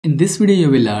In this video, you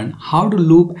will learn how to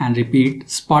loop and repeat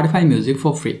Spotify music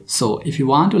for free. So if you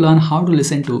want to learn how to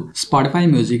listen to Spotify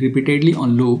music repeatedly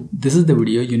on loop, this is the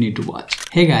video you need to watch.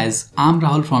 Hey guys, I'm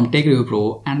Rahul from Tech Review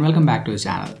Pro and welcome back to the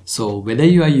channel. So whether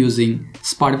you are using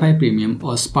Spotify Premium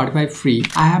or Spotify Free,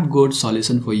 I have good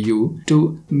solution for you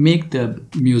to make the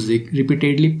music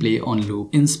repeatedly play on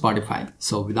loop in Spotify.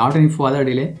 So without any further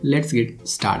delay, let's get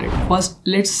started. First,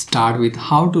 let's start with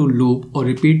how to loop or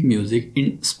repeat music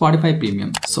in Spotify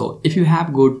Premium. So if you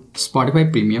have good Spotify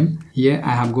Premium, here I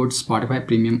have good Spotify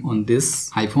Premium on this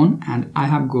iPhone and I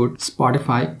have good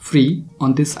Spotify Free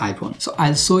on this iPhone. So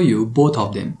I'll show you both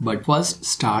of them, but first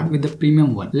start with the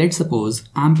premium one. Let's suppose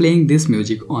I'm playing this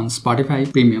music on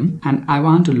Spotify Premium and I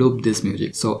want to loop this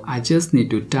music. So I just need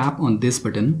to tap on this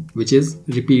button, which is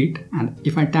repeat, and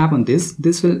if I tap on this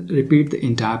will repeat the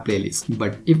entire playlist.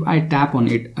 But if I tap on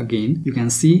it again, you can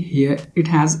see here it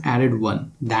has added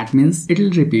one. That means it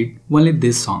will repeat only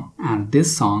this song, and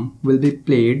this song will be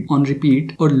played on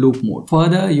repeat or loop mode.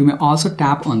 Further, you may also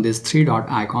tap on this three dot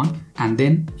icon, and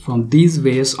then from these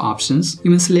various options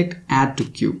you may select add to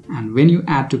queue, and when you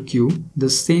add to queue, the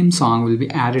same song will be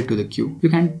added to the queue. You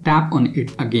can tap on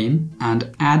it again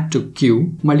and add to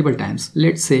queue multiple times.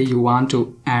 Let's say you want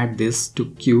to add this to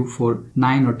queue for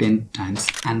 9 or 10 times,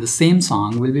 and the same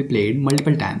song will be played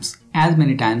multiple times, as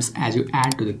many times as you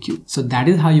add to the queue. So that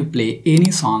is how you play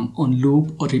any song on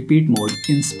loop or repeat mode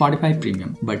in Spotify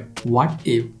Premium. But what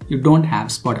if you don't have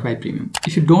Spotify Premium?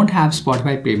 If you don't have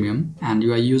Spotify Premium and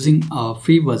you are using a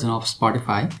free version of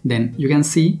Spotify, then you can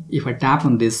see if I tap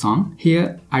on this song,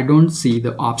 here I don't see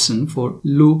the option for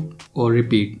loop or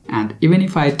repeat. And even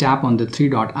if I tap on the three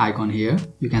dot icon here,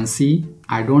 you can see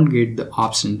I don't get the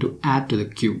option to add to the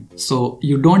queue. So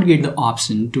you don't get the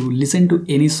option to listen to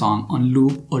any song on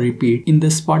loop or repeat in the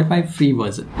Spotify free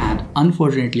version, and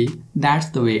unfortunately that's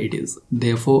the way it is.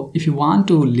 Therefore, if you want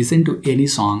to listen to any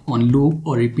song on loop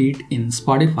or repeat in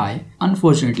Spotify,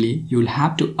 unfortunately you'll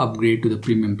have to upgrade to the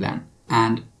premium plan.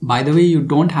 And by the way, you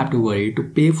don't have to worry to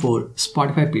pay for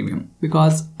Spotify Premium,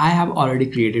 because I have already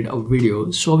created a video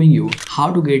showing you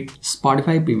how to get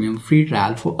Spotify Premium free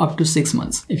trial for up to 6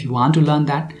 months. If you want to learn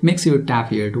that, make sure you tap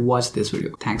here to watch this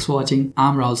video. Thanks for watching.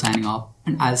 I'm Rahul signing off,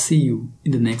 and I'll see you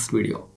in the next video.